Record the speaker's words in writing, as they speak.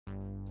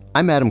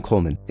I'm Adam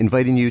Coleman,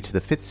 inviting you to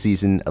the 5th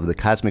season of the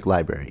Cosmic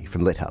Library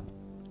from LitHub.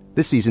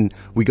 This season,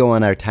 we go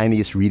on our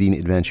tiniest reading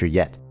adventure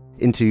yet,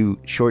 into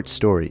short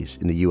stories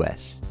in the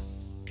U.S.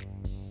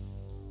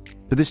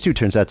 But this too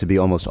turns out to be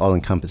almost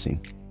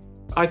all-encompassing.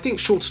 I think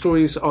short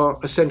stories are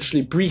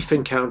essentially brief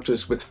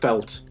encounters with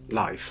felt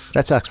life.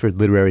 That's Oxford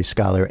literary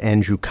scholar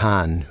Andrew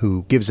Kahn,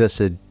 who gives us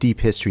a deep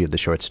history of the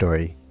short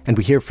story. And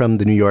we hear from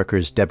The New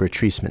Yorker's Deborah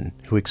Treisman,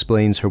 who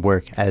explains her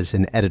work as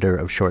an editor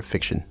of short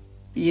fiction.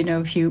 You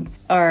know, if you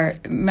are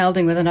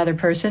melding with another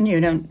person, you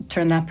don't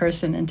turn that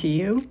person into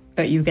you,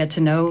 but you get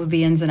to know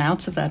the ins and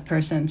outs of that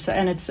person. So,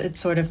 and it's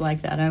sort of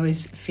like that. I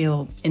always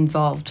feel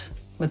involved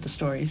with the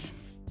stories.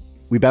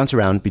 We bounce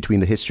around between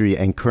the history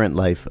and current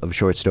life of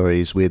short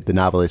stories with the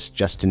novelist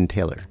Justin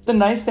Taylor. The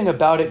nice thing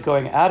about it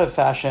going out of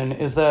fashion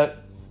is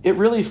that it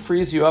really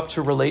frees you up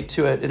to relate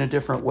to it in a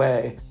different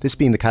way. This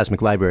being the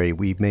Cosmic Library,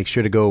 we make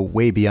sure to go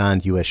way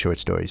beyond U.S. short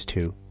stories,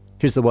 too.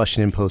 Here's the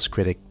Washington Post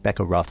critic,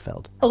 Becca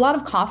Rothfeld. A lot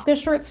of Kafka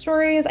short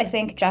stories, I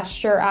think,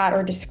 gesture at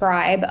or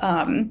describe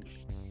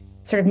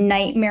sort of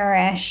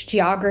nightmarish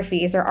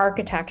geographies or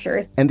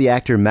architectures. And the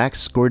actor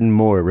Max Gordon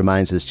Moore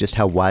reminds us just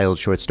how wild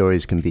short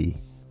stories can be,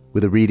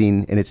 with a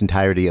reading in its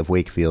entirety of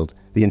Wakefield,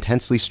 the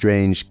intensely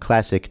strange,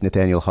 classic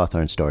Nathaniel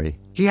Hawthorne story.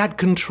 He had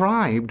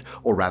contrived,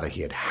 or rather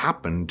he had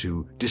happened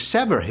to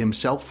dissever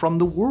himself from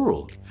the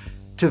world,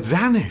 to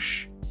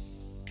vanish.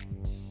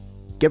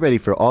 Get ready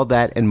for all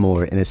that and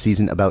more in a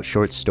season about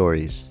short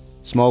stories,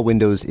 small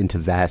windows into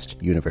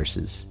vast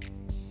universes.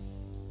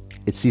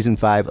 It's season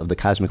 5 of the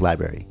Cosmic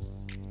Library,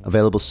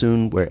 available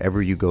soon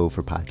wherever you go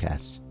for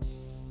podcasts.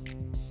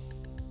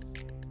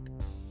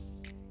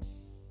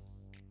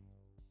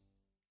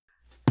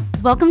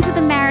 Welcome to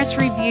the Maris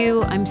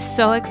Review. I'm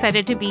so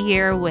excited to be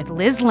here with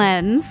Lyz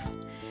Lenz.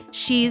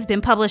 She's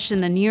been published in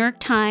the New York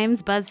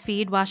Times,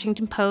 BuzzFeed,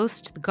 Washington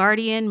Post, The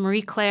Guardian,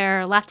 Marie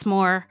Claire, lots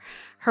more.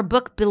 Her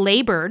book,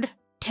 Belabored,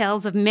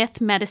 Tales of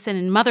Myth, Medicine,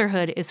 and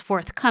Motherhood is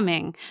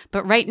forthcoming,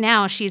 but right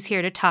now she's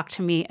here to talk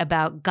to me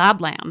about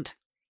Godland.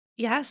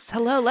 Yes,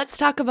 hello, let's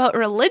talk about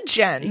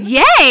religion.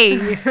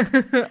 Yay!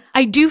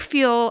 I do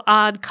feel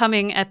odd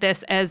coming at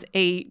this as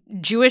a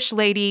Jewish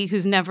lady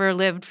who's never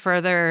lived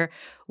further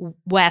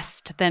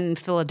west than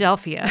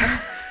Philadelphia.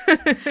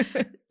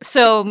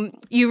 So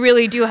you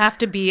really do have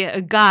to be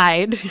a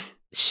guide.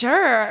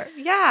 Sure,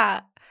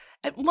 yeah.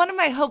 One of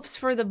my hopes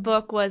for the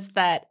book was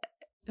that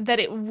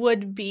it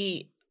would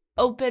be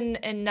open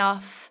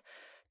enough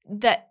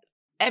that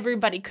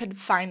everybody could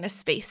find a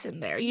space in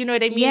there. You know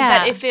what I mean? Yeah.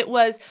 That if it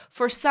was,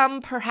 for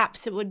some,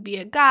 perhaps it would be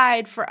a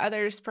guide. For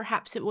others,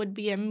 perhaps it would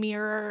be a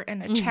mirror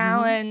and a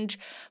challenge.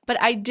 But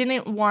I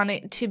didn't want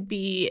it to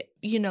be,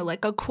 you know,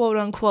 like a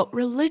quote-unquote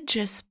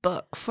religious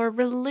book for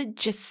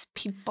religious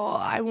people.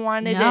 I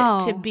wanted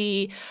it to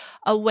be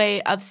a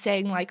way of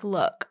saying, like,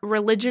 look,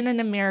 religion in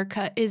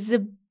America is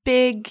a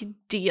big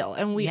deal,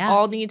 and we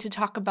all need to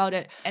talk about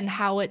it and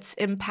how it's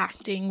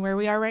impacting where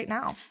we are right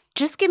now.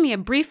 Just give me a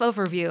brief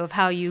overview of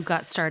how you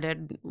got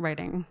started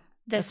writing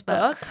this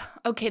book.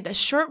 Okay, the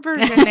short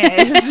version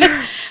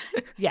is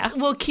yeah,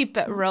 we'll keep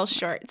it real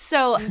short.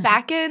 So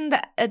back in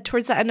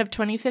towards the end of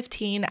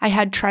 2015, I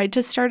had tried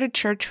to start a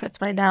church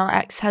with my now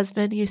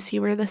ex-husband. You see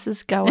where this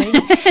is going.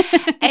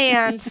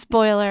 And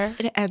spoiler,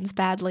 it ends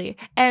badly.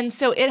 And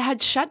so it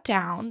had shut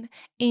down,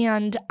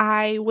 and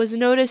I was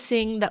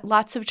noticing that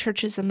lots of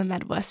churches in the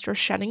Midwest were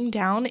shutting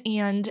down,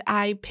 and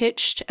I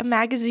pitched a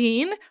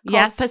magazine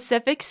called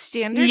Pacific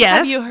Standard. Yes.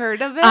 Have you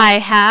heard of it? I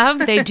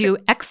have. They do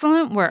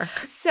excellent work.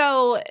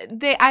 So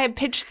I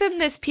pitched them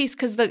this piece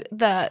because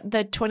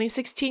the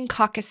 2016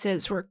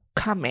 caucuses were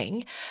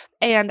coming,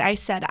 and I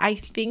said, I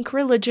think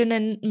religion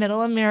in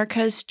Middle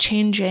America is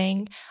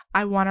changing.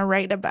 I want to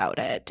write about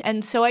it.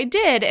 And so I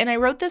did, and I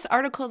wrote this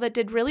article that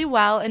did really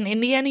well, and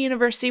Indiana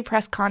University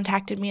Press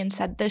contacted me and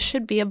said, this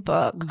should be a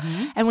book.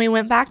 And we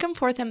went back and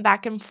forth.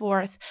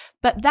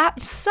 But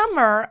that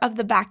summer of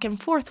the back and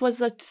forth was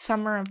the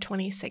summer of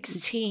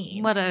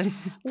 2016. What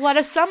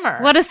a summer.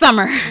 What a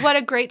summer. What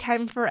a great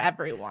time for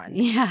everyone.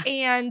 Yeah.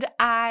 And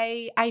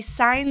I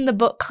signed the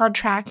book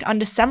contract on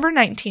December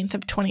 19th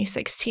of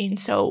 2016.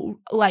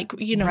 So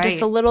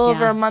just a little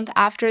over a month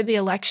after the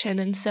election.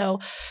 And so,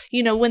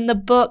 when the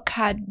book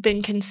had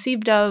been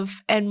conceived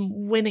of and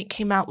when it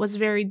came out was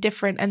very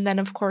different. And then,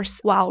 of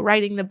course, while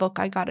writing the book,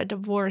 I got a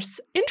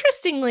divorce.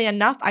 Interestingly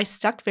enough, I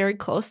stuck very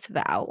close to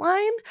the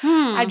outline.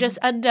 I just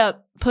ended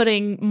up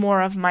putting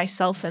more of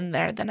myself in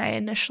there than I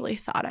initially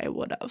thought I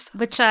would have.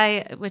 Which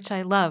I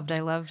loved.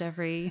 I loved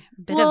every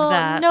bit of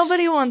that.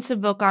 Nobody wants a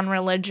book on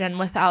religion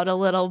without a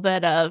little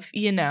bit of,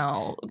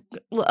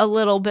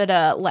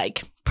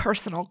 like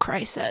personal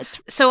crisis.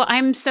 So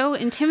I'm so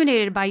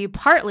intimidated by you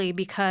partly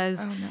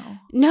because Oh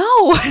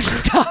no.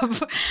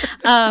 stop.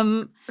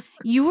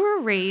 You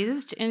were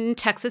raised in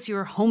Texas. You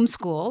were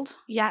homeschooled.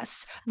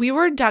 Yes. We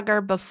were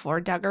Duggar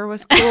before Duggar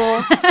was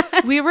cool.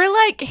 we're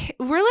like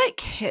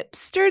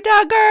hipster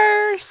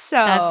Duggar.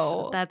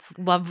 So that's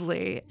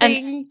lovely.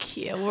 Thank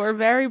you. We're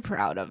very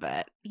proud of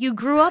it. You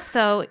grew up,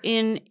 though,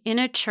 in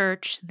a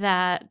church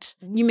that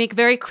you make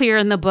very clear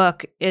in the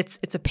book, it's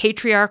a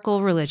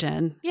patriarchal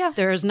religion. Yeah.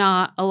 There's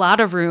not a lot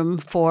of room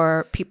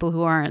for people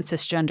who aren't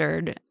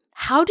cisgendered.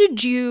 How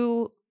did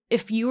you,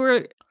 if you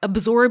were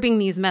absorbing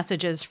these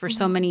messages for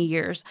so many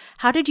years,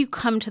 how did you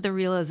come to the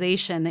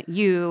realization that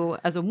you,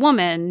 as a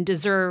woman,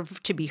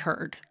 deserve to be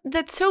heard?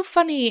 That's so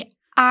funny.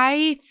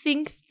 I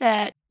think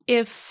that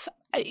if,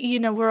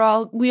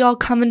 we all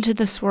come into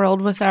this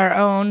world with our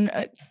own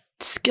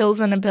skills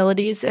and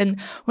abilities, and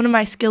one of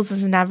my skills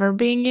is never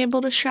being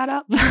able to shut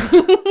up.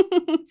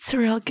 It's a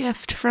real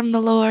gift from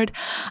the Lord.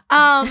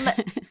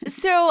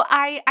 So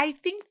I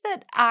think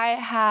that I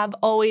have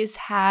always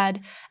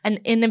had an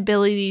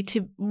inability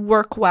to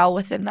work well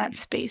within that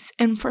space,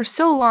 and for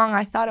so long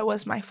I thought it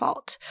was my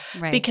fault,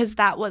 Right. because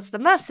that was the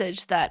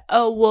message that,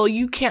 oh, well,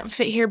 you can't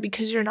fit here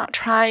because you're not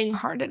trying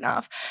hard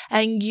enough,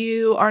 and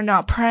you are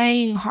not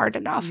praying hard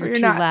enough, You're or you're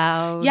too not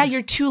loud. Yeah,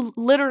 you're too,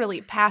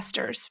 literally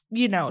pastors,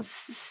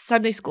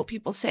 Sunday school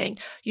people saying,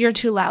 you're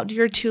too loud,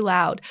 you're too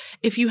loud.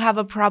 If you have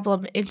a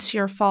problem, it's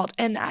your fault.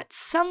 And at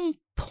some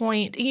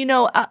point,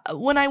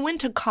 when I went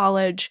to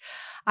college,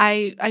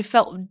 I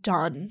felt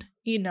done.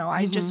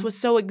 I just was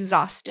so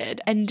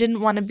exhausted and didn't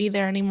want to be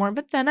there anymore.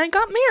 But then I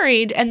got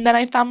married, and then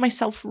I found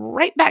myself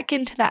right back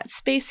into that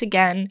space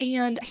again.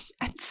 And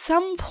at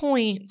some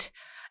point,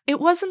 it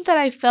wasn't that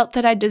I felt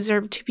that I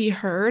deserved to be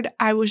heard.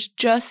 I was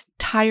just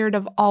tired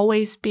of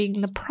always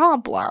being the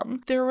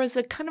problem. There was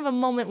a kind of a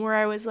moment where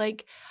I was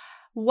like,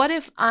 what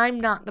if I'm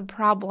not the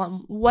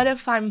problem? What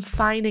if I'm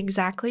fine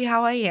exactly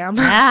how I am?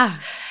 Yeah.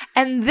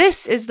 And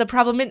this is the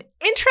problem. And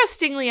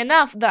interestingly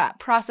enough, that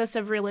process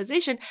of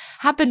realization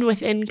happened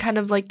within kind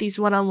of like these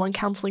one-on-one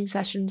counseling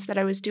sessions that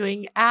I was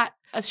doing at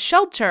a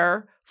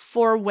shelter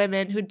for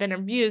women who'd been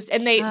abused.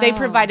 And they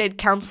provided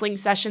counseling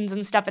sessions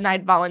and stuff, and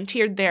I'd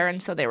volunteered there.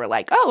 And so they were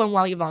like, oh, and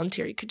while you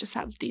volunteer, you could just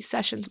have these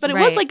sessions. But it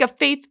was like a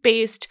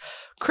faith-based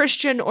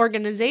Christian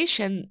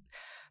organization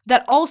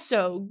that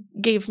also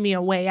gave me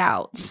a way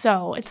out.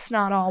 So it's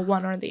not all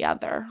one or the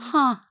other.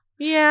 Huh.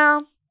 Yeah.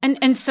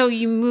 And so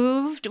you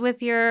moved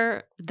with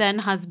your then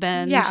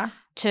husband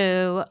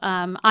to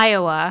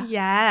Iowa.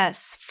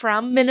 Yes,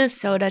 from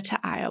Minnesota to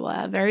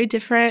Iowa. Very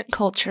different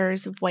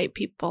cultures of white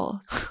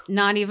people.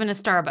 Not even a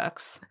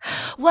Starbucks.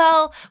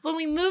 Well, when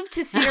we moved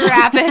to Cedar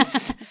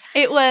Rapids,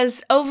 it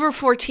was over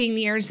 14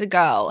 years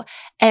ago.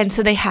 And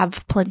so they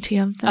have plenty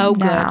of them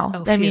now.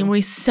 Oh, I mean,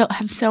 we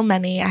have so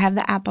many. I have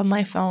the app on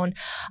my phone.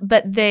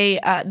 But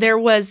there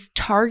was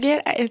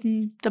Target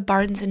in the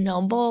Barnes &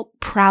 Noble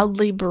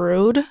proudly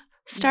brewed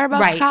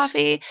Starbucks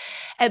coffee,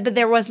 but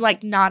there was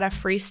like not a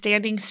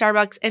freestanding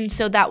Starbucks. And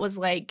so that was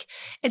like,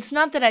 it's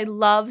not that I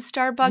love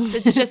Starbucks,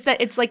 it's just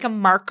that it's like a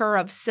marker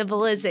of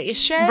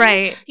civilization.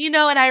 Right. And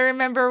I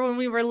remember when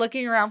we were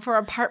looking around for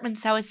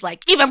apartments, I was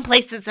like, even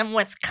places in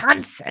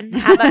Wisconsin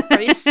have a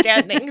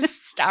freestanding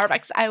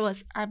Starbucks.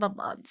 I'm a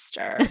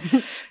monster.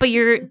 But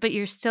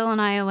you're still in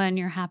Iowa and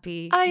you're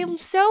happy. I am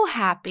so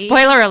happy.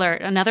 Spoiler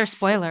alert. Another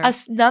spoiler.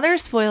 Another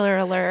spoiler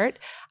alert.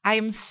 I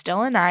am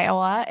still in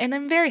Iowa, and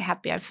I'm very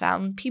happy. I've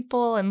found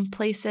people and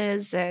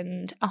places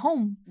and a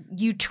home.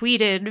 You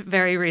tweeted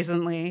very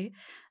recently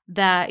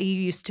that you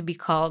used to be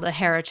called a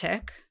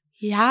heretic.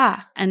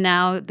 Yeah. And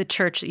now the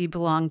church that you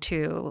belong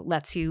to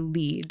lets you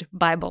lead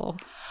Bible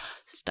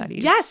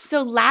studies. Yes.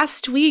 So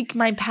last week,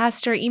 my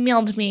pastor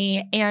emailed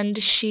me,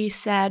 and she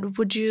said,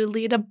 would you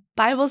lead a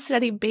Bible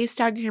study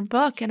based on your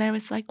book? And I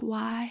was like,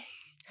 why?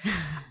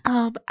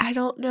 I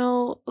don't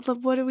know.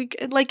 What do we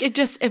like? It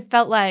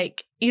felt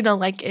like,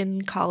 like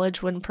in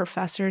college when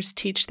professors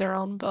teach their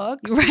own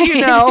books,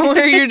 right.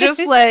 Where you're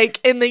just like,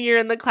 and then you're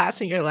in the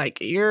class and you're like,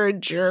 you're a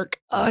jerk.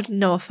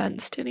 No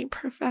offense to any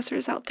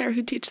professors out there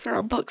who teach their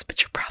own books,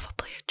 but you're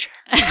probably a jerk.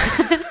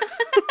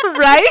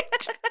 Right?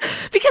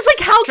 Because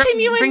how can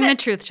you bring the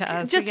truth to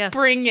us? Just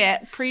bring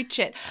it, preach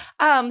it.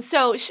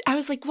 So I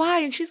was like, why?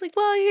 And she's like,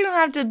 well, you don't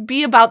have to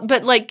be about,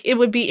 but it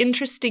would be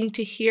interesting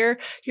to hear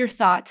your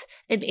thoughts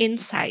and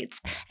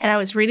insights. And I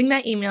was reading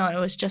that email, and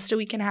it was just a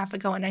week and a half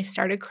ago, and I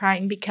started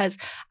crying because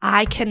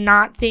I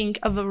cannot think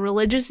of a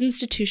religious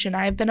institution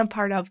I've been a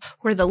part of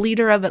where the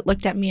leader of it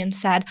looked at me and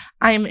said,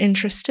 I am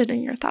interested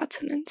in your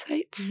thoughts and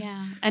insights.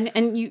 Yeah.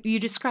 And you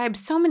describe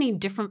so many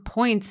different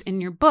points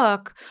in your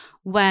book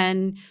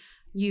when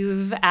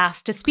you've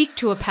asked to speak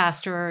to a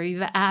pastor or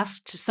you've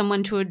asked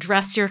someone to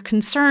address your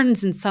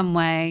concerns in some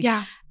way.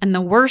 Yeah. And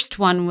the worst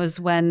one was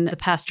when the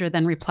pastor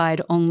then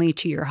replied only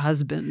to your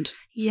husband.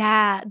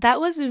 Yeah, that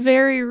was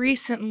very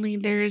recently.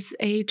 There's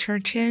a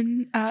church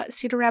in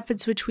Cedar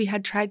Rapids, which we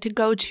had tried to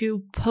go to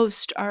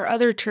post our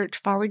other church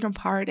falling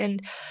apart.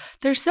 And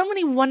there's so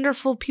many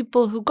wonderful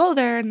people who go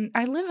there. And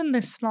I live in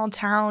this small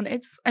town.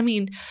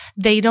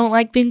 They don't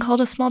like being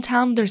called a small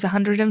town. There's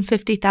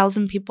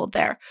 150,000 people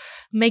there.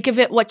 Make of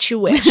it what you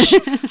wish.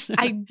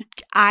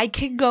 I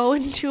can go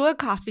into a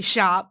coffee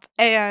shop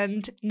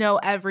and know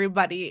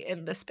everybody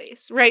in the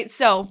space, right?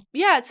 So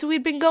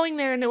we'd been going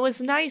there and it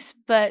was nice,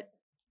 but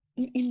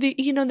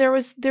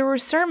there were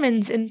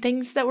sermons and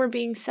things that were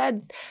being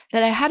said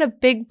that I had a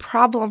big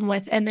problem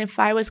with. And if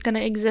I was going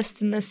to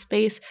exist in this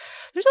space,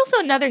 there's also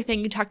another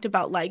thing you talked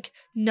about, like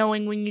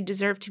knowing when you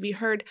deserve to be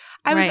heard.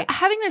 I was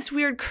having this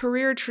weird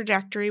career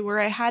trajectory where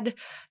I had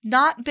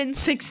not been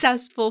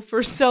successful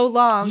for so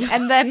long.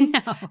 And then,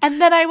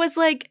 I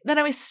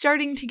was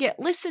starting to get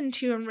listened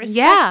to and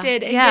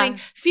respected and getting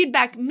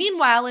feedback.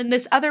 Meanwhile, in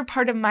this other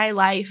part of my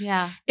life,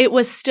 it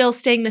was still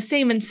staying the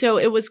same. And so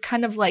it was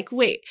kind of like,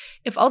 wait,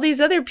 if all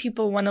these other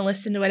people want to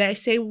listen to it, I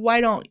say,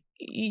 why don't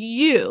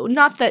you?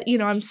 Not that,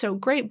 I'm so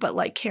great, but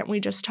like, can't we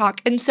just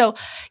talk? And so,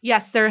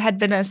 yes, there had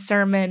been a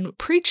sermon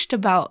preached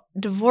about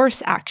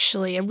divorce,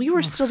 actually, and we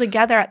were still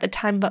together at the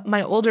time, but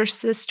my older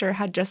sister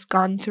had just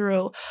gone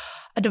through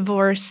a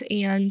divorce,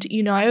 and,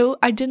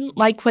 I didn't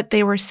like what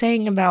they were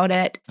saying about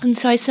it. And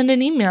so I sent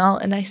an email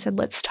and I said,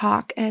 let's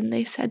talk. And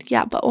they said,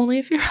 yeah, but only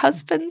if your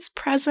husband's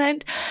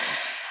present.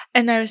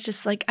 And I was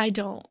just like, I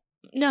don't.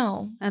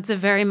 No. That's a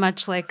very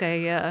much like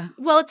a...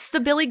 Well, it's the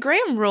Billy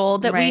Graham rule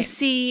that we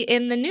see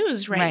in the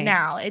news right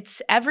now.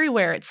 It's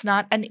everywhere. It's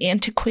not an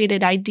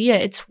antiquated idea.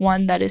 It's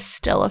one that is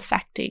still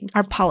affecting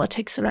our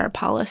politics and our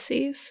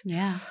policies.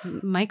 Yeah.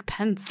 Mike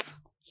Pence.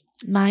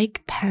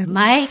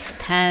 Pence.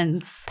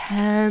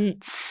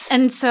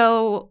 And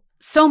so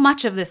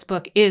much of this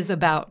book is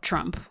about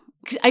Trump.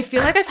 I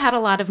feel like I've had a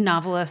lot of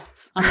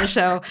novelists on the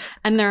show,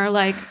 and they're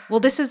like,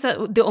 well, this is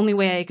the only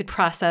way I could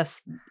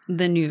process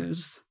the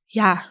news.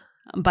 Yeah.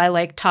 By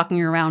like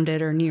talking around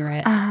it or near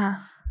it.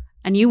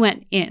 And you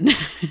went in.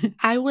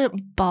 I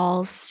went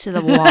balls to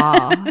the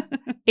wall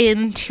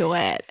into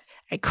it.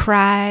 I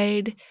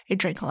cried. I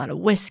drank a lot of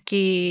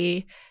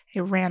whiskey. I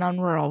ran on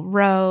rural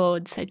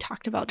roads. I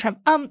talked about Trump.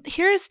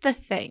 Here's the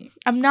thing.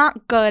 I'm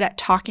not good at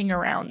talking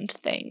around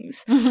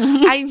things.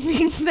 I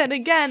mean that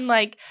again,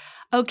 like,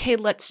 okay,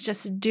 let's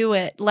just do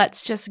it.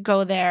 Let's just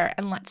go there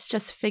and let's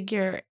just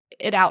figure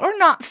it out, or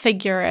not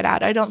figure it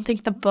out. I don't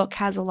think the book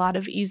has a lot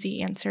of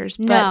easy answers.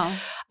 But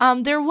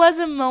there was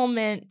a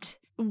moment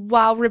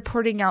while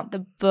reporting out the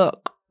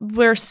book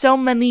where so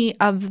many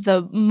of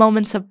the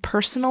moments of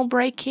personal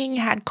breaking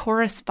had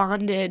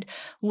corresponded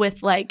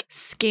with like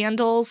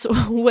scandals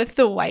with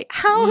the White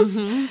House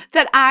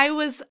that I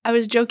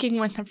was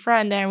joking with a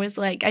friend. I was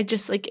like,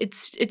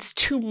 it's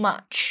too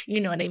much.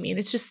 You know what I mean?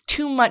 It's just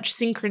too much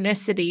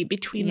synchronicity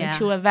between the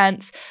two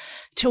events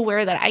to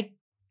where that I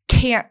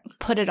can't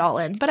put it all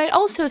in. But I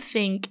also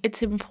think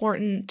it's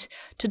important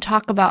to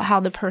talk about how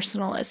the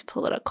personal is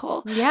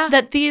political. Yeah.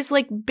 That these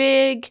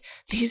big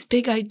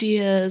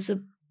ideas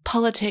of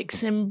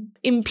politics and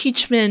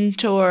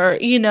impeachment or,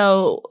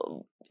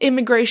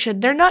 immigration,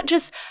 they're not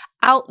just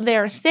out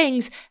there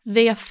things,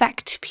 they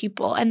affect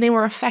people. And they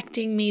were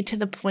affecting me to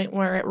the point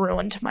where it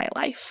ruined my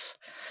life.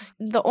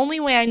 The only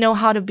way I know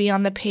how to be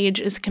on the page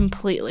is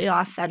completely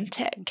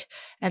authentic.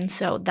 And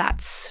so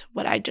that's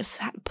what I just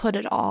put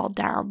it all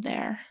down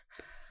there.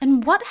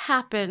 And what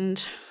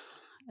happened?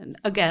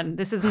 Again,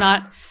 this is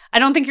not, I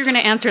don't think you're going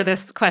to answer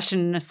this question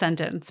in a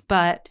sentence,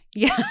 but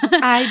yeah.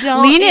 I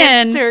don't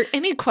answer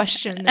any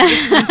question in a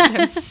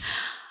sentence.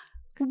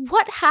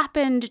 What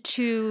happened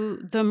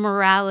to the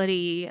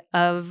morality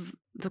of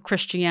the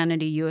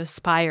Christianity you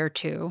aspire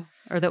to,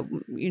 or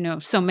that,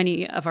 so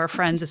many of our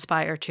friends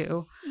aspire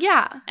to?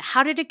 Yeah.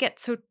 How did it get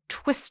so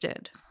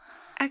twisted?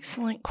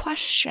 Excellent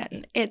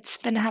question. It's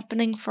been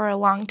happening for a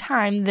long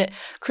time that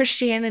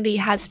Christianity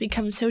has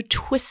become so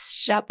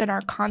twisted up in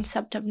our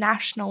concept of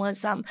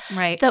nationalism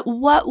that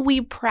what we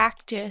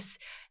practice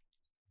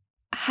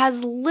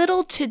has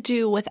little to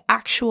do with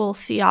actual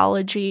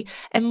theology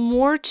and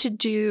more to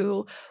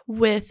do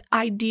with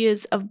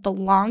ideas of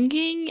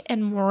belonging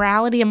and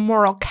morality and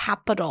moral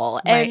capital.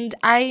 Right. And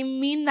I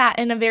mean that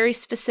in a very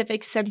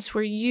specific sense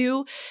where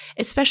you,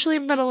 especially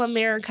in middle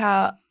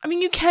America,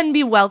 you can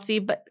be wealthy,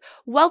 but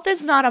wealth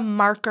is not a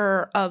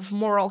marker of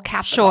moral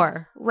capital.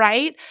 Sure.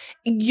 Right?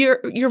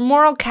 Your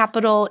moral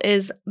capital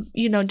is,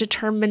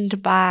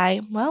 determined by,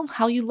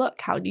 how you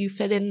look, how do you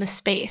fit in the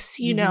space,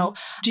 do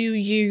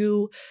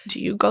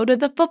you go to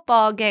the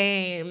football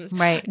games?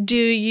 Right. Do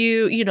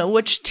you,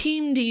 which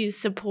team do you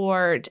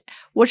support?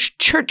 Which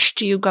church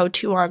do you go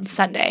to on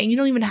Sunday? You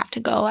don't even have to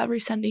go every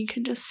Sunday. You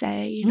can just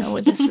say,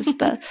 this is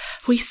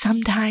we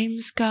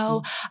sometimes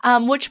go.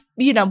 Which,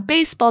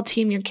 baseball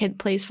team your kid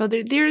plays for.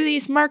 There are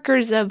these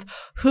markers of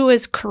who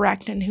is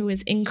correct and who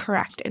is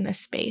incorrect in a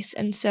space.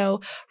 And so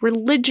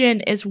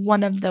religion is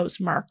one of those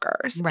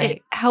markers. Right.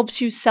 It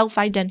helps you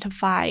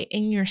self-identify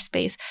in your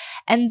space.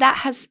 And that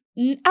has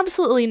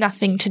absolutely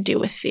nothing to do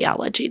with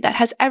theology. That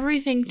has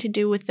everything to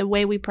do with the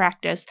way we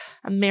practice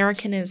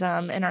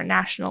Americanism and our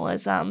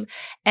nationalism.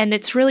 And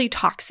it's really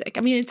toxic.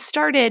 I mean, it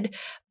started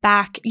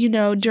back,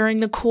 during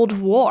the Cold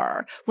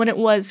War, when it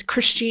was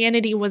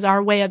Christianity was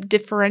our way of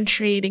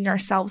differentiating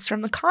ourselves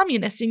from the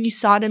communists. And you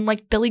saw it in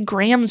like Billy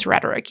Graham's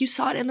rhetoric. You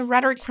saw it in the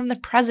rhetoric from the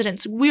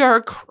presidents. We are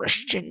a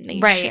Christian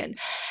nation. Right.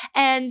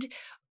 And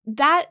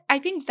that, I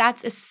think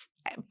that's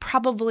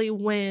probably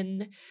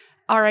when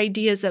our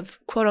ideas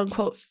of quote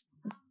unquote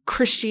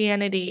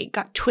Christianity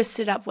got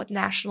twisted up with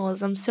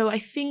nationalism. So I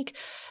think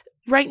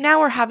right now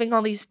we're having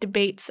all these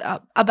debates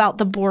about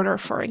the border,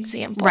 for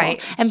example.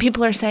 Right. And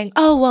people are saying,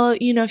 oh, well,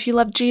 if you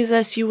love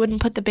Jesus, you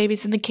wouldn't put the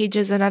babies in the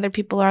cages. And other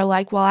people are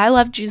like, well, I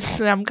love Jesus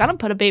and I'm going to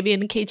put a baby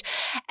in a cage.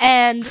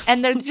 And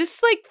they're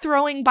just like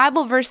throwing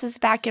Bible verses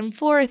back and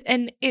forth.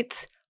 And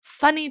it's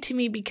funny to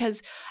me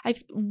because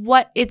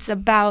what it's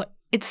about,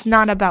 it's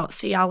not about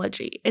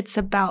theology. It's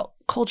about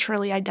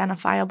culturally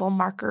identifiable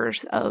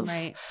markers of,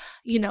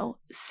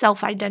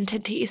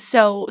 self-identity.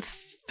 So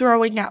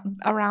throwing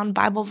around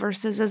Bible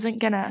verses isn't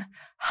going to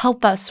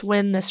help us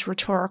win this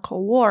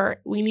rhetorical war.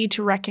 We need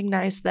to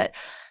recognize that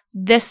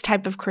this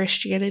type of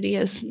Christianity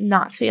is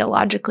not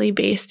theologically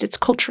based. It's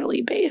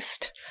culturally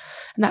based.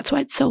 And that's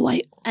why it's so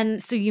white.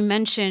 And so you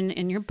mention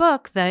in your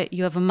book that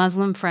you have a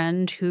Muslim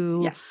friend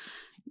who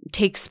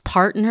takes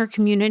part in her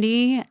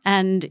community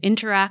and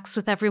interacts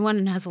with everyone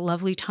and has a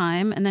lovely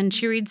time. And then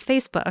she reads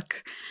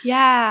Facebook.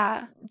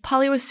 Yeah.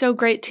 Polly was so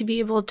great to be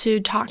able to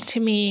talk to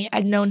me.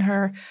 I'd known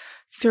her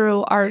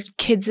through our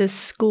kids'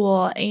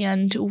 school,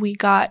 and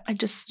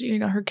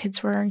her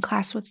kids were in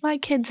class with my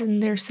kids,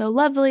 and they're so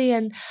lovely.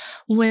 And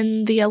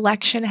when the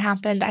election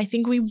happened, I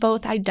think we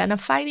both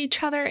identified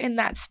each other in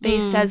that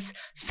space as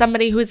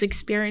somebody who's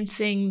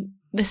experiencing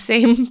the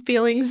same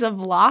feelings of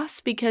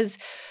loss, because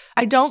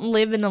I don't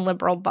live in a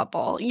liberal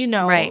bubble,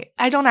 Right.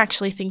 I don't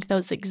actually think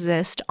those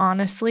exist,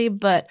 honestly,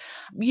 but,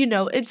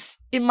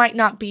 it might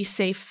not be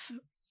safe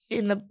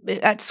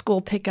at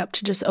school pickup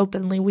to just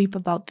openly weep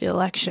about the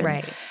election.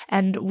 Right.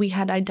 And we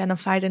had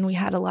identified and we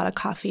had a lot of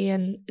coffee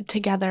and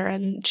together,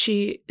 and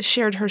she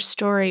shared her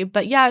story.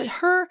 But yeah,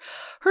 her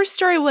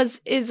story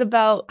is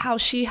about how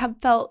she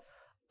had felt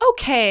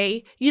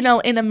okay,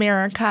 in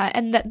America,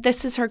 and that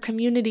this is her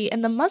community.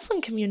 And the Muslim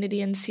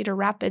community in Cedar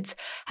Rapids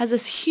has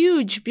this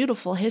huge,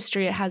 beautiful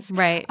history. It has,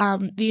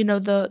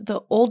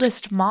 the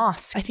oldest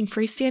mosque, I think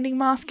freestanding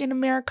mosque in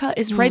America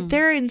is right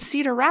there in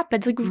Cedar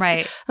Rapids. Like,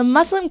 the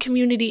Muslim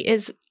community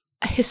is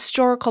a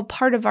historical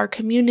part of our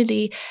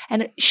community.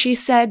 And she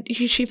said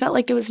she felt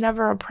like it was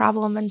never a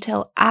problem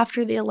until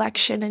after the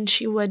election. And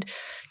she would,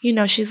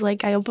 she's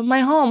like, I opened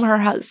my home. Her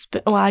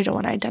husband, well, I don't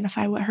want to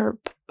identify what her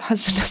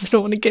husband does. I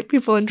don't want to get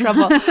people in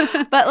trouble.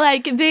 But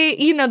like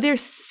they're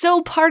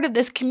so part of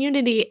this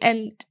community,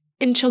 and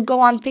she'll go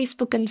on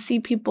Facebook and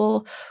see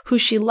people who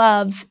she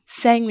loves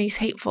saying these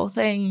hateful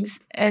things.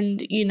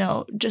 And,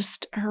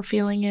 just her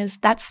feeling is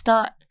that's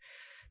not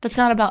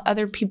about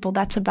other people.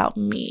 That's about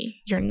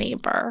me, your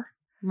neighbor.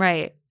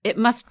 Right. It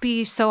must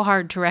be so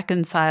hard to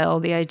reconcile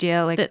the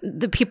idea like that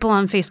the people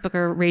on Facebook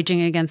are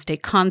raging against a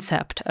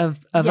concept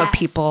of a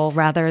people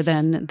rather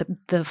than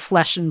the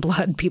flesh and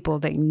blood people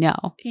they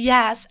know.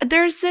 Yes.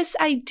 There's this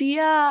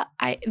idea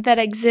that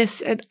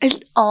exists in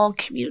all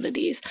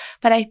communities,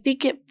 but I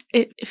think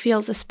it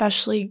feels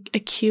especially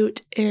acute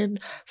in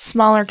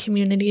smaller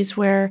communities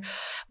where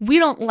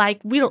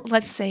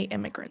let's say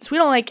immigrants. We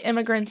don't like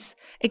immigrants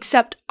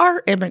except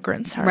our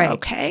immigrants are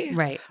okay.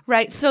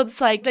 Right. So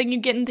it's like then you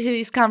get into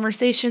these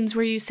conversations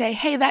where you say,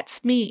 hey,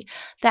 that's me.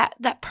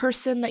 That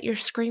person that you're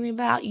screaming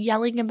about,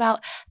 yelling about,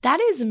 that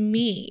is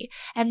me.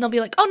 And they'll be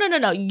like, oh,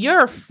 no,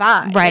 you're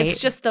fine. Right. It's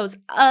just those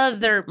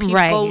other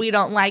people we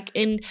don't like.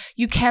 And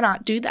you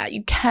cannot do that.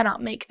 You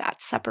cannot make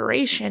that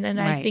separation. And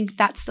I think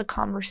that's the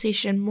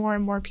conversation more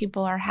and more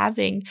people are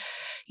having,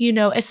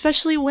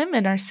 especially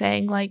women are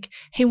saying like,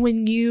 hey,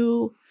 when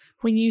you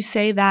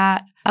say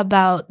that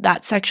about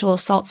that sexual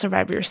assault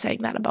survivor, you're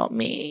saying that about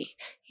me.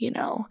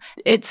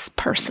 It's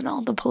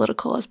personal. The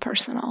political is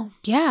personal.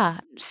 Yeah.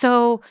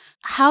 So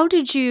how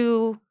did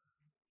you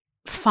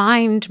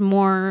find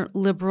more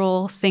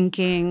liberal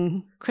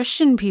thinking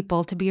Christian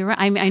people to be around?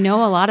 I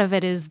know a lot of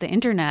it is the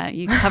internet.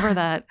 You cover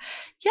that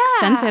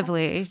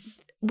extensively.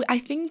 I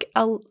think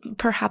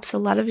perhaps a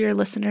lot of your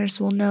listeners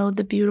will know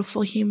the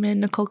beautiful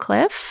human Nicole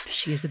Cliff.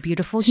 She is a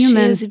beautiful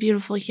human. She is a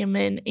beautiful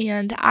human.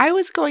 And I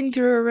was going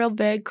through a real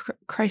big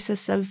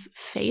crisis of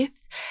faith.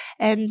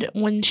 And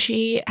when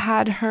she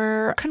had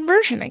her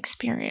conversion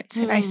experience,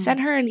 and I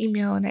sent her an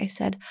email and I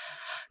said,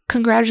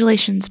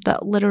 congratulations,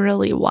 but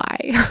literally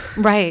why?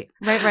 Right.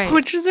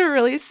 Which is a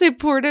really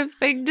supportive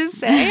thing to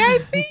say, I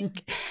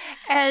think.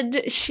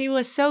 And she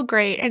was so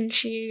great. And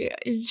she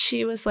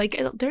was like,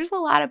 there's a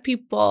lot of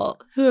people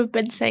who have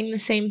been saying the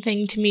same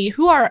thing to me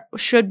who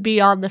should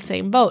be on the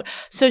same boat.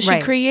 So she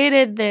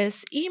created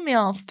this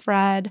email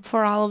thread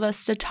for all of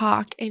us to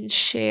talk and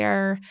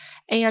share.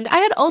 And I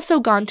had also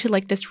gone to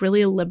like this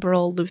really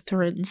liberal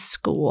Lutheran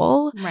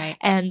school. Right.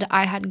 And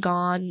I had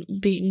gone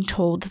being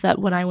told that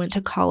when I went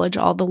to college,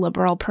 all the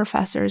liberal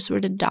professors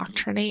would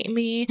indoctrinate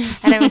me.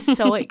 And I was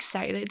so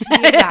excited to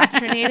be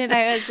indoctrinated.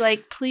 I was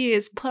like,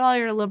 please put all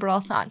your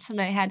liberal thoughts in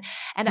my head.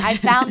 And I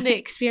found the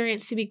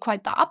experience to be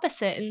quite the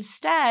opposite.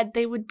 Instead,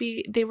 they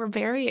were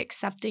very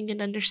accepting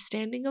and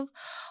understanding of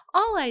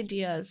all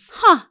ideas.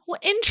 Well,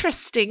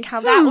 interesting how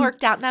that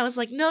worked out. And I was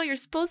like, no, you're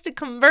supposed to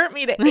convert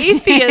me to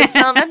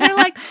atheism. And they're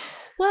like,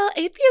 well,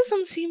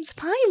 atheism seems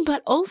fine,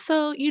 but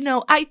also,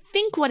 I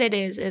think what it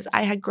is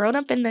I had grown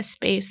up in this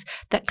space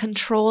that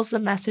controls the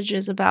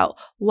messages about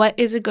what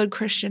is a good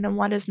Christian and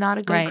what is not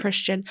a good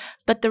Christian.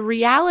 But the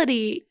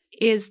reality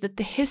is that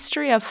the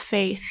history of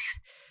faith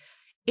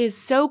is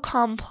so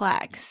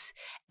complex,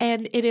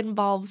 and it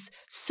involves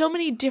so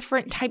many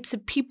different types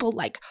of people,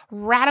 like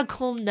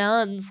radical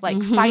nuns,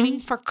 like fighting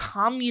for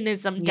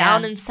communism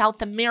down in South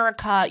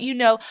America,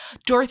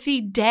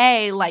 Dorothy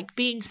Day, like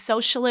being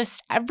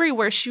socialist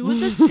everywhere. She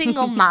was a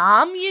single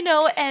mom,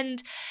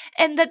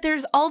 and that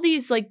there's all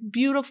these like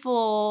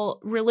beautiful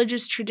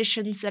religious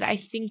traditions that I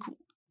think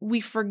we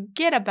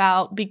forget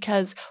about,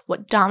 because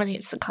what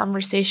dominates the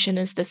conversation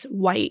is this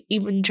white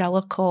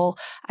evangelical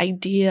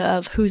idea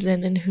of who's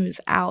in and who's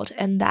out.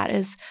 And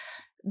that's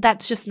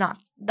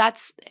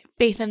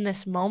faith in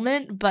this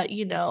moment. But,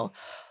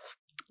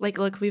 like,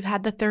 look, we've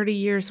had the 30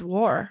 Years'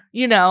 War,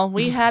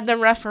 we had the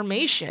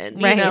Reformation,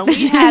 we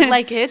had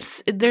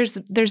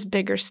there's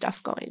bigger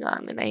stuff going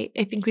on. And I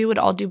think we would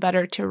all do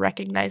better to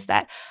recognize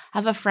that. I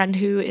have a friend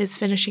who is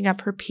finishing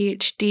up her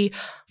PhD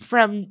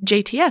from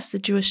JTS, the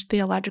Jewish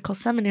Theological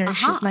Seminary.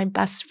 She's my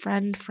best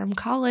friend from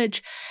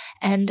college.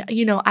 And,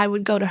 I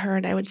would go to her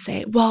and I would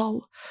say,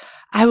 well,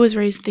 I was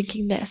raised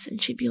thinking this. And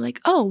she'd be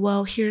like, oh,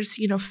 well, here's,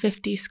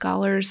 50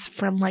 scholars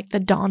from like the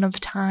dawn of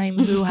time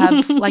who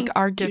have like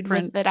argued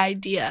with that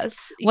ideas.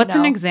 What's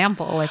an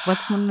example? Like,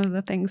 what's one of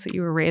the things that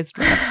you were raised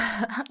with?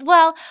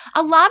 Well,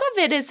 a lot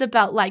of it is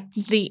about like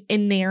the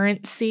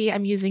inerrancy.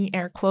 I'm using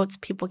air quotes.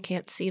 People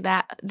can't see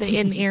that. The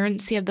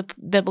inerrancy of the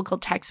biblical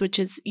text, which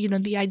is,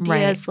 the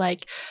idea is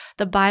like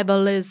the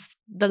Bible is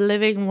the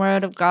living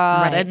word of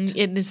God, and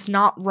it is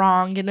not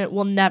wrong, and it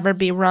will never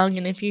be wrong.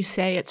 And if you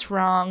say it's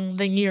wrong,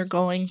 then you're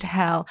going to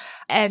hell.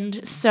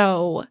 And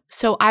so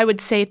I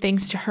would say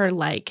things to her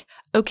like,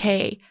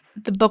 okay,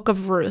 the book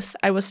of Ruth,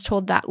 I was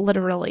told that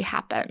literally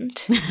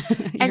happened.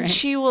 And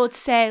she would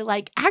say,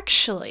 like,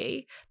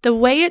 actually, the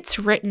way it's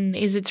written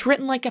is it's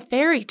written like a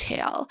fairy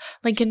tale.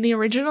 Like in the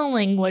original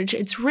language,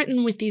 it's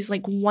written with these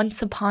like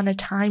once upon a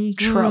time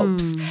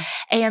tropes.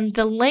 And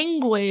the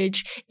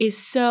language is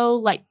so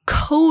like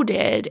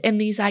coded in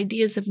these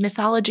ideas of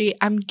mythology.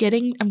 I'm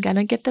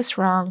gonna get this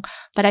wrong,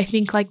 but I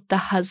think like the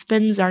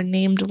husbands are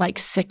named like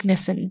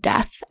sickness and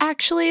death,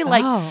 actually.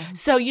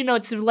 So,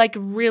 it's like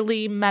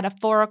really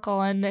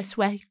metaphorical in this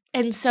way.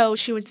 And so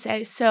she would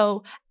say,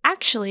 so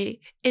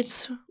actually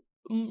it's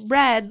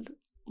read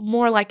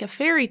more like a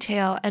fairy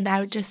tale. And I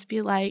would just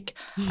be like,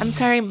 I'm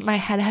sorry, my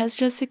head has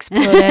just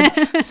exploded.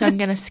 So I'm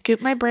going to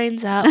scoop my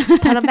brains up,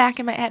 put them back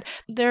in my head.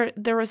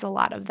 There was a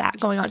lot of that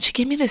going on. She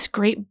gave me this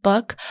great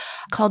book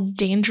called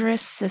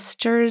Dangerous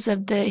Sisters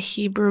of the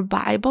Hebrew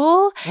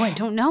Bible. Oh, I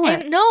don't know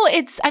it. And no,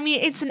 it's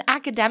an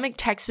academic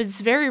text, but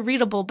it's very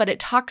readable, but it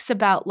talks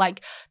about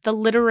like the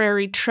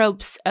literary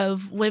tropes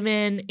of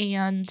women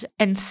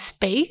and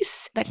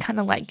space, that kind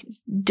of like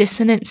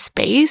dissonant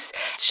space.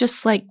 It's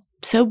just like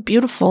so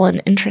beautiful and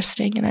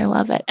interesting, and I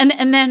love it.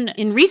 And then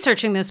in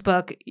researching this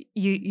book,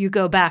 you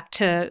go back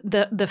to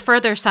the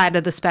further side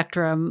of the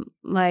spectrum.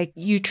 Like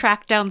you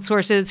track down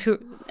sources who,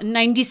 a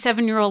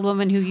 97-year-old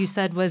woman who you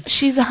said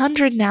she's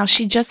 100 now.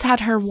 She just had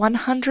her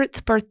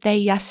 100th birthday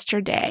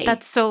yesterday.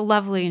 That's so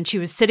lovely. And she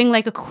was sitting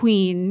like a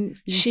queen.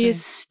 She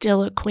is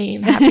still a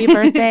queen. Happy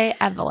birthday,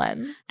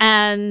 Evelyn.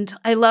 And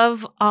I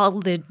love all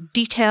the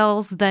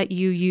details that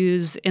you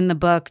use in the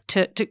book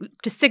to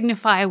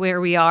signify where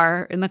we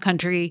are in the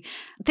country.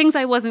 Things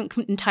I wasn't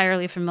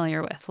entirely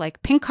familiar with,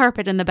 like pink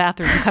carpet in the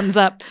bathroom comes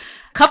up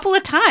a couple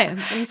of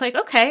times. And it's like,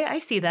 okay, I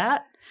see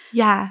that.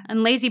 Yeah.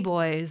 And lazy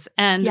boys.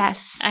 And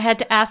yes. I had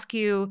to ask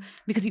you,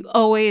 because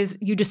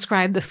you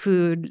describe the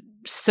food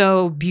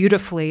so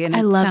beautifully. And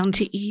I love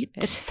to eat.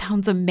 It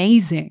sounds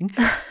amazing.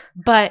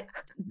 But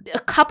a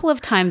couple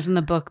of times in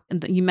the book,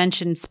 you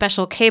mentioned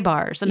Special K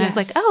bars. And yes. I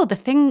was like, oh,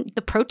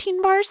 the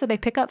protein bars that I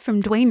pick up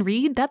from Dwayne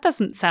Reed, that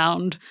doesn't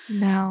sound.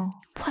 No.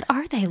 What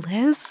are they,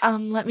 Liz?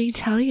 Let me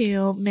tell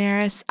you,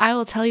 Maris. I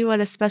will tell you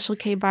what a Special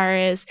K bar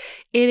is.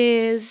 It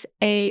is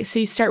so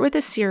you start with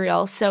a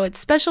cereal. So it's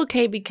Special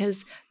K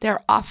because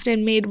they're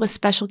often made with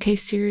Special K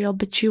cereal,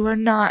 but you are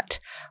not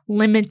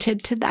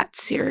limited to that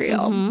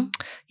cereal. Mm-hmm.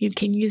 You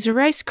can use a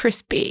Rice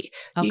Krispie.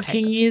 Okay. You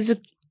can use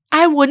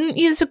I wouldn't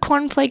use a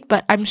cornflake,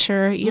 but I'm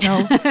sure,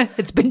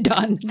 it's been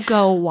done.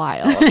 Go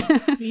wild.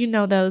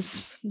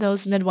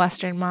 Those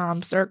Midwestern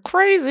moms are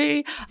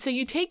crazy. So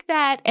you take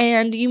that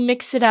and you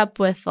mix it up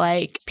with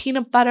like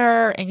peanut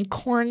butter and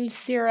corn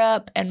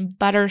syrup and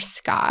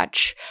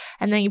butterscotch.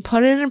 And then you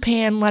put it in a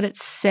pan, let it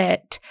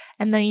sit.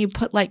 And then you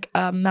put like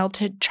a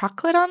melted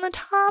chocolate on the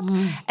top.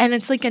 And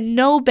it's like a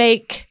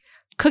no-bake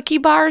cookie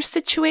bar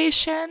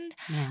situation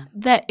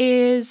that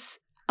is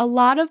a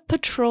lot of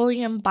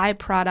petroleum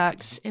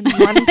byproducts in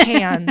one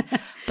pan,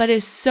 but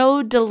is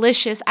so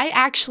delicious. I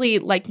actually,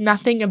 like,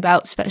 nothing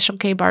about Special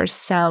K bars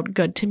sound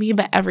good to me,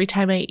 but every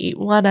time I eat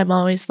one, I'm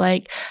always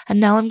like, and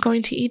now I'm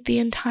going to eat the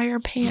entire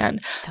pan.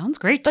 Sounds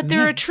great to But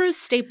they're a true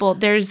staple.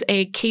 There's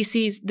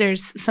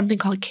something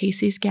called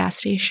Casey's gas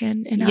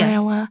station in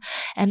Iowa,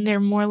 and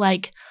they're more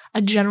like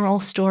a general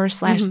store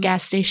 /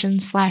 gas station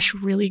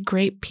 / really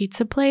great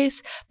pizza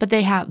place, but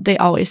they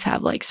always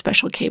have like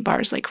Special K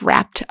bars like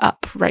wrapped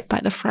up right by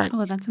the front.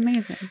 Oh, that's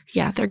amazing.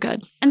 Yeah, they're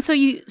good. And so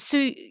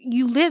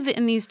you live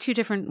in these two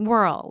different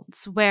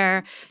worlds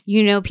where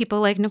you know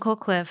people like Nicole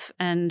Cliff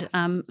and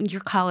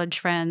your college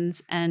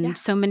friends and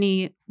so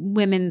many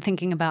women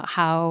thinking about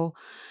how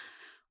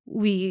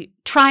we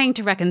trying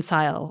to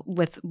reconcile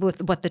with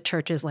what the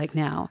church is like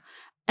now.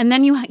 And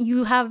then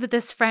you have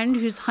this friend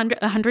who's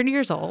 100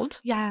 years old.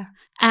 Yeah.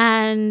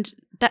 And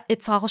that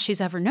it's all she's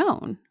ever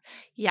known.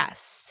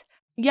 Yes.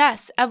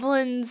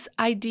 Evelyn's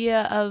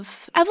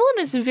Evelyn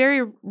is a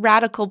very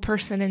radical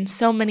person in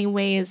so many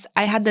ways.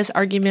 I had this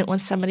argument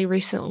with somebody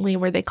recently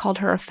where they called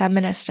her a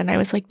feminist, and I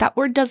was like, that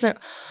word doesn't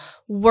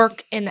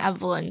work in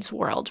Evelyn's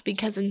world,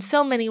 because in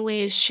so many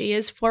ways she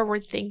is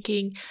forward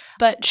thinking,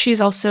 but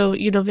she's also,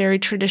 very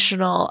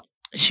traditional.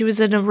 She was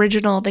an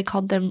original, they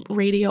called them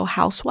radio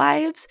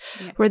housewives,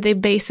 where they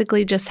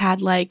basically just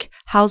had like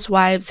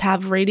housewives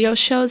have radio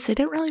shows. They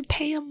didn't really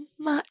pay them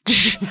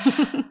much.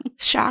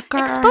 Shocker.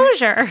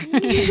 Exposure.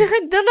 No,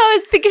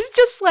 I think it's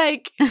just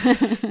like,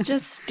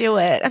 just do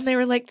it. And they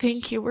were like,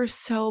 thank you, we're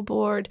so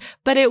bored.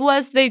 But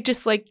they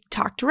just like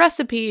talked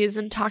recipes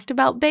and talked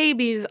about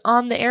babies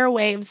on the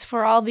airwaves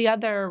for all the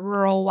other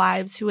rural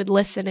wives who would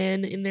listen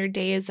in their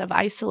days of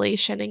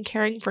isolation and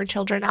caring for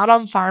children out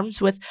on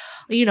farms with,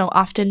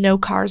 often no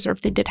cars, or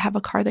if they did have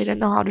a car, they didn't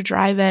know how to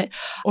drive it,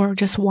 or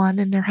just one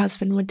and their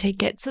husband would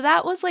take it. So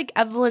that was like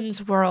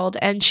Evelyn's world.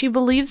 And she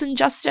believes in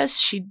justice.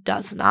 She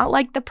does not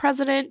like the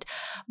president,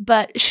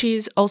 but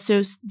she's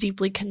also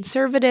deeply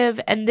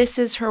conservative, and this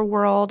is her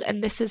world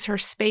and this is her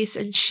space.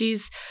 And she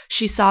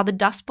saw the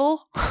Dust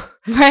Bowl.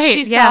 Right.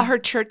 She saw her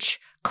church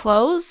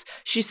close.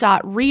 She saw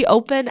it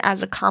reopen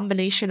as a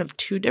combination of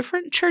two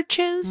different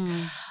churches.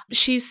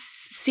 She's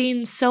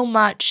seen so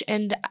much,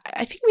 and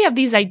I think we have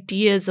these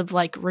ideas of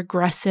like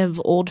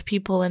regressive old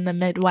people in the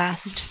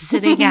Midwest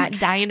sitting at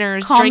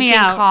diners drinking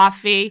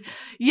coffee.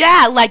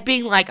 Yeah, like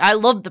being like, I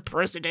love the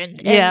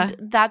president. And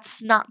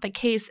that's not the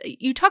case.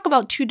 You talk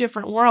about two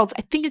different worlds.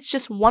 I think it's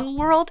just one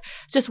world.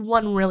 It's just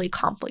one really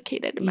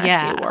complicated,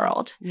 messy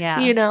world. Yeah.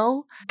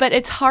 But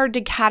it's hard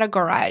to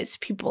categorize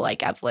people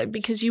like Evelyn,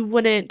 because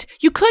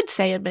you could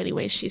say in many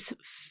ways she's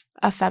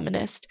a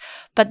feminist,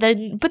 but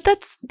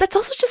that's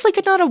also just like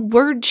not a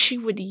word she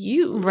would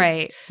use.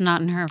 Right. It's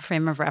not in her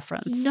frame of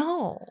reference.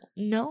 No.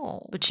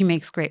 But she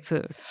makes great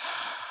food.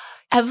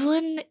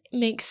 Evelyn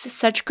makes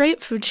such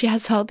great food. She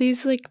has all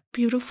these like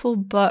beautiful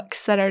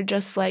books that are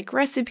just like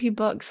recipe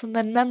books, and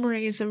then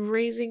memories of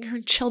raising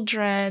her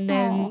children.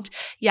 And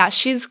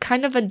she's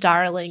kind of a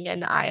darling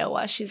in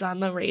Iowa. She's on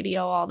the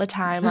radio all the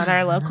time on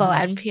our local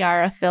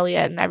NPR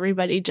affiliate, and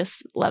everybody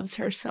just loves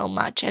her so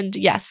much. And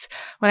yes,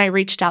 when I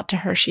reached out to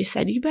her, she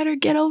said, you better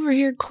get over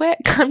here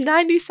quick. I'm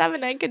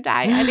 97. I could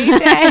die any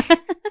day.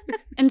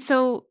 And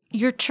so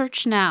your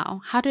church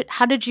now, how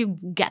did you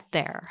get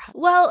there?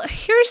 Well,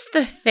 here's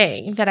the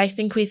thing that I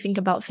think we think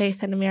about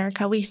faith in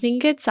America. We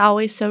think it's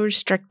always so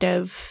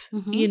restrictive,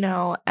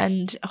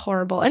 and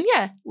horrible. And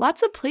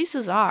lots of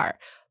places are,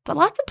 but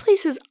lots of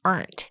places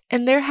aren't.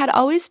 And there had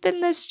always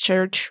been this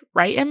church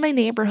right in my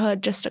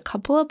neighborhood, just a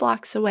couple of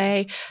blocks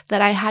away,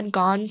 that I had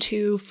gone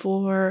to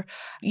for,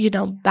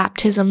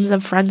 baptisms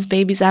of friends'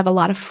 babies. I have a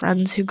lot of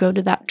friends who go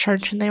to that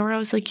church, and they were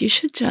always like, you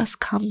should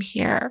just come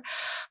here.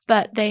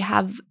 But they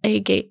have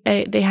a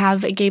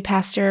gay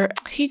pastor.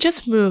 He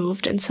just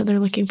moved, and so they're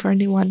looking for a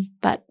new one.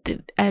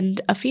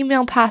 And a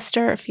female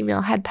pastor, a female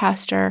head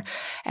pastor.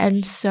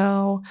 And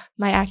so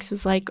my ex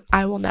was like,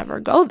 I will never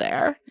go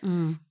there.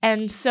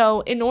 And so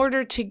in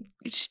order to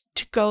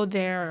go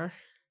there,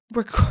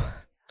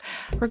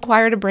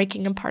 required a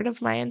breaking apart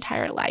of my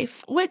entire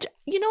life, which,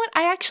 you know what,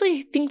 I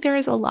actually think there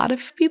is a lot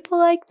of people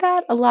like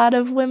that, a lot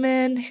of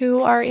women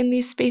who are in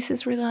these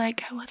spaces where they're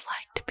like, I would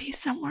like to be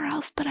somewhere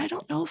else, but I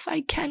don't know if I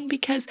can,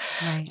 because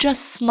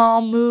just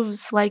small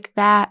moves like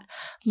that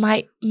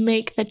might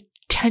make the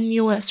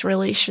tenuous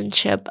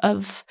relationship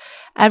of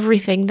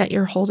everything that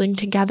you're holding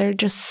together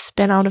just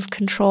spin out of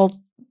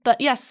control.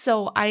 But yes,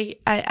 so I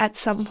at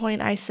some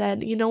point I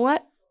said, you know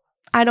what,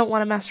 I don't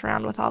want to mess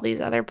around with all these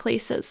other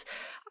places.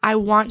 I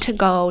want to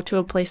go to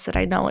a place that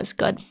I know is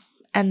good.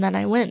 And then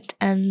I went,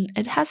 and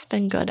it has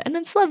been good, and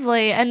it's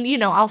lovely.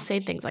 And, I'll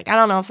say things like, I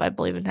don't know if I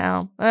believe in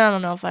hell. I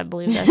don't know if I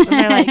believe this. And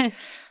they're like,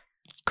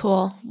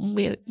 cool.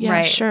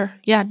 Sure.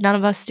 Yeah, none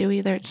of us do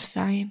either. It's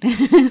fine.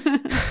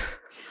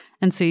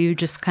 And so you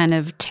just kind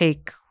of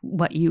take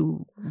what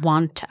you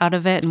want out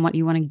of it and what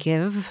you want to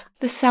give.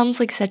 This sounds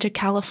like such a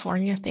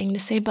California thing to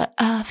say, but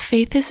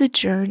faith is a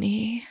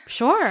journey.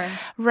 Sure.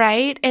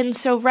 Right? And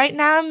so right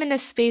now I'm in a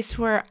space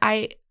where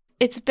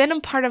it's been a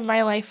part of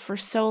my life for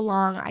so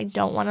long. I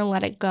don't want to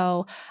let it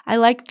go. I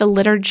like the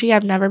liturgy.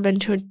 I've never been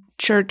to a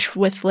church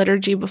with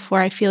liturgy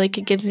before. I feel like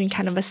it gives me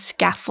kind of a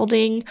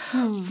scaffolding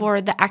for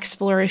the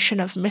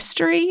exploration of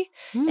mystery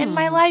in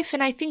my life.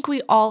 And I think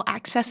we all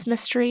access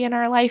mystery in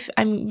our life.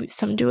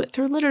 Some do it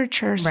through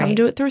literature, some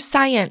do it through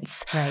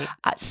science,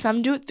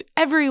 some do it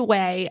every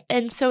way.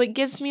 And so it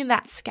gives me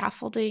that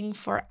scaffolding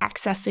for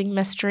accessing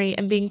mystery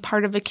and being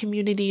part of a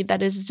community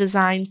that is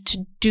designed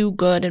to do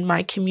good in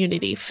my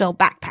community, fill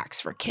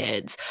backpacks for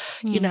kids,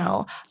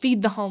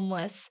 feed the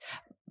homeless,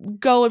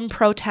 go and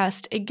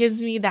protest. It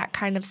gives me that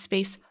kind of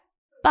space.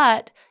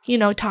 But,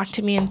 talk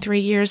to me in 3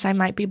 years, I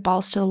might be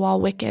balls to the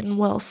wall Wiccan.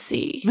 We'll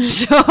see.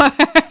 Sure.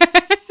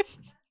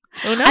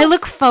 I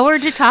look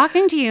forward to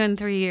talking to you in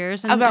 3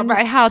 years. About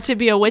my How to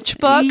Be a Witch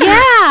book?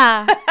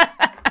 Yeah.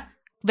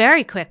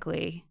 Very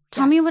quickly.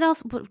 Tell me what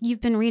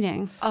you've been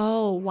reading.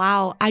 Oh,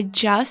 wow. I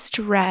just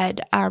read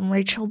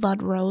Rachel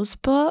Monroe's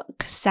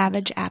book,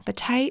 Savage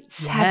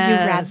Appetites. Yes, have you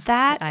read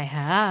that? I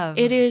have.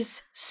 It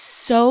is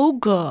so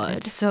good.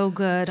 It's so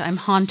good. I'm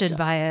haunted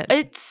by it.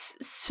 It's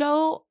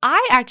so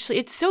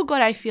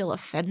good I feel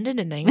offended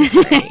and angry.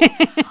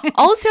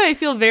 Also, I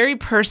feel very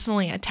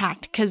personally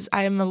attacked because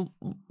I am a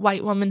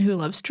white woman who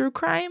loves true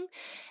crime.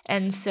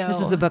 And so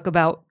this is a book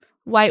about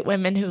white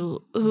women who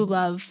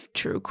love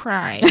true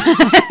crime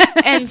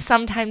and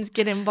sometimes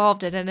get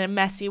involved in it in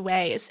messy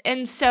ways.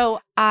 And so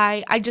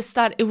I just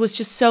thought it was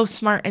just so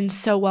smart and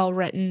so well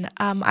written.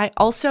 I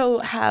also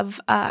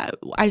have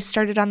I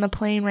started on the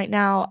plane right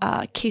now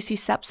Casey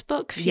Sepp's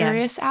book,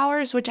 Furious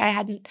Hours, which I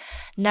hadn't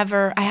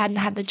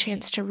had the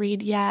chance to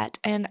read yet.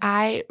 And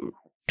I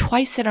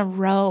twice in a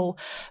row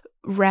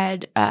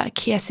read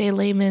Kiese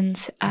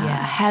Lehman's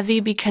Heavy,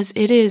 because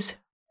it is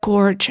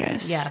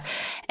gorgeous.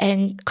 Yes.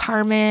 And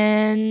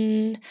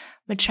Carmen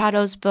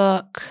Machado's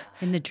book,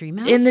 In the Dream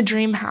House? In the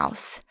Dream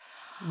House.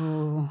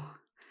 Ooh.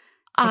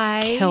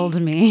 It killed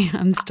me.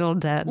 I'm still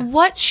dead.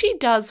 What she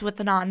does with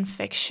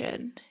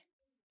nonfiction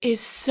is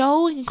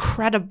so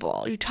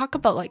incredible. You talk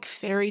about like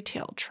fairy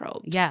tale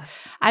tropes.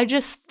 Yes. I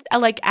just,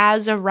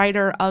 as a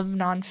writer of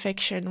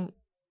nonfiction,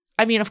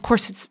 of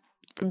course it's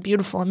a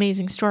beautiful,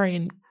 amazing story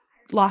and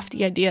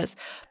lofty ideas,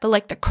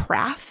 but the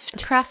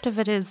craft of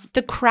it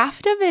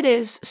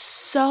is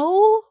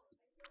so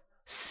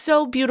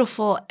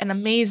beautiful and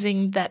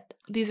amazing that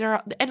these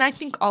are, and I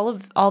think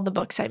all the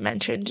books I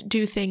mentioned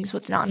do things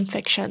with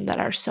nonfiction that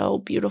are so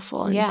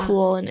beautiful and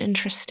cool and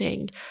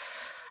interesting.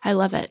 I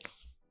love it.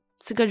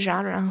 It's a good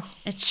genre.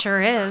 It sure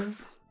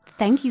is.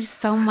 Thank you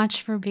so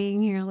much for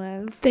being here,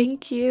 Liz.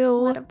 Thank you.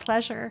 What a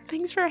pleasure.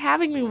 Thanks for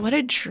having me. What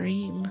a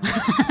dream.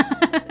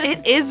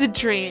 It is a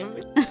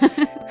dream.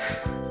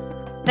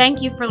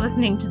 Thank you for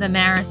listening to the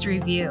Maris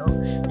Review,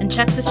 and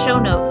check the show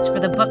notes for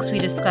the books we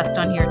discussed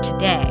on here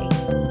today.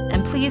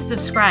 And please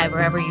subscribe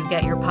wherever you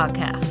get your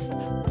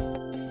podcasts.